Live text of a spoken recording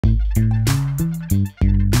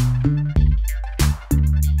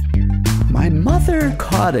mother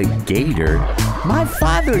caught a gator, my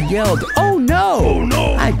father yelled, "Oh no! Oh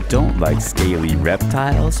no! I don't like scaly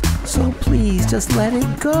reptiles, so please just let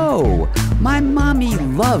it go." My mommy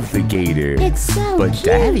loved the gator, It's so but cute.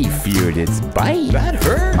 daddy feared its bite. That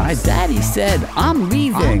hurts. My daddy said, "I'm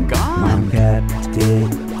leaving." I'm gone. Mom kept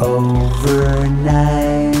it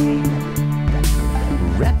overnight.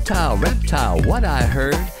 Reptile, reptile, what I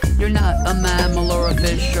heard. You're not a mammal or a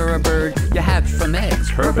fish or a bird. You hatch from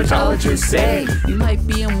eggs, herpetologists say. You might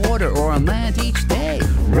be in water or on land each day.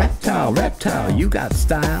 Reptile, reptile, you got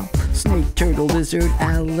style. Snake, turtle, lizard,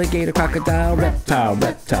 alligator, crocodile. Reptile,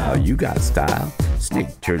 reptile, you got style.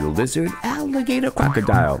 Snake, turtle, lizard, alligator,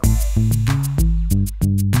 crocodile.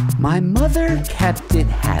 My mother kept it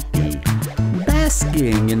happy,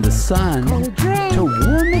 basking in the sun. Cold drink. To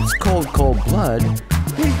warm its cold, cold blood,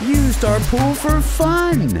 it used our pool for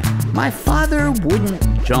fun. My father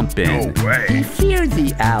wouldn't jump in. No way. He feared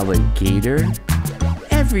the alligator.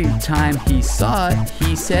 Every time he saw it,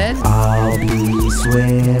 he said, "I'll be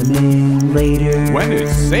swimming later." When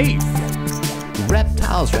it's safe.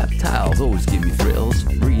 Reptiles, reptiles always give me thrills.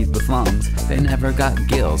 Breathe with lungs, they never got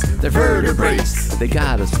gills. They're vertebrates, they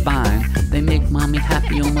got a spine. They make mommy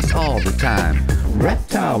happy almost all the time.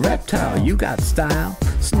 Reptile, reptile, you got style.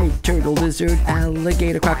 Snake, turtle, lizard,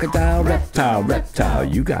 alligator, crocodile. Reptile, reptile,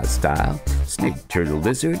 you got style. Snake, turtle,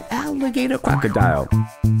 lizard, alligator, crocodile.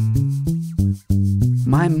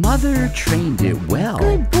 My mother trained it well.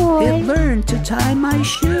 Good boy. It learned to tie my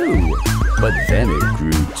shoe. But then it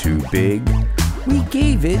grew too big. We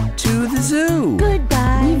gave it to the zoo.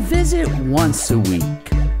 Goodbye. We visit once a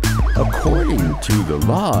week. According to the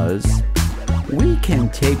laws, we can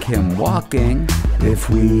take him walking if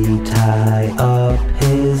we tie up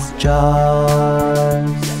his jaws.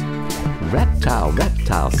 Reptile,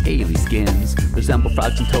 reptile, scaly skins resemble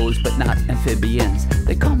frogs and toads, but not amphibians.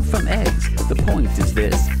 They come from eggs. The point is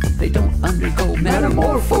this: they don't undergo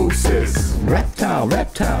metamorphosis. Reptile,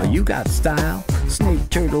 reptile, you got style. Snake,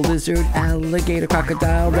 turtle, lizard, alligator,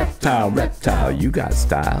 crocodile. Reptile, reptile, you got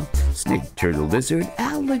style. Snake, turtle, lizard,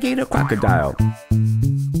 alligator, crocodile.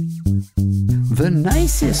 The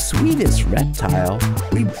nicest, sweetest reptile.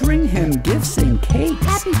 We bring him gifts and cakes.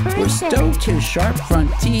 Happy birthday. We're stoked his sharp front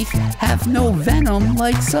teeth have no venom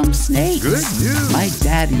like some snakes. Good news. My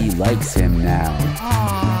daddy likes him now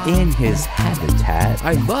in his habitat.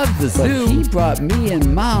 I love the But zoo. he brought me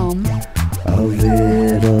and mom a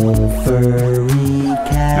little furry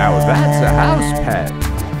cat. Now that's a house pet.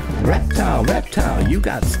 Reptile, reptile, you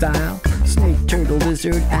got style. Snake, turtle,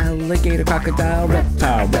 lizard, alligator, crocodile.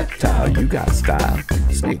 Reptile, reptile, you got style.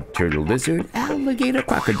 Snake, turtle, lizard, alligator,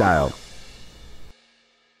 crocodile.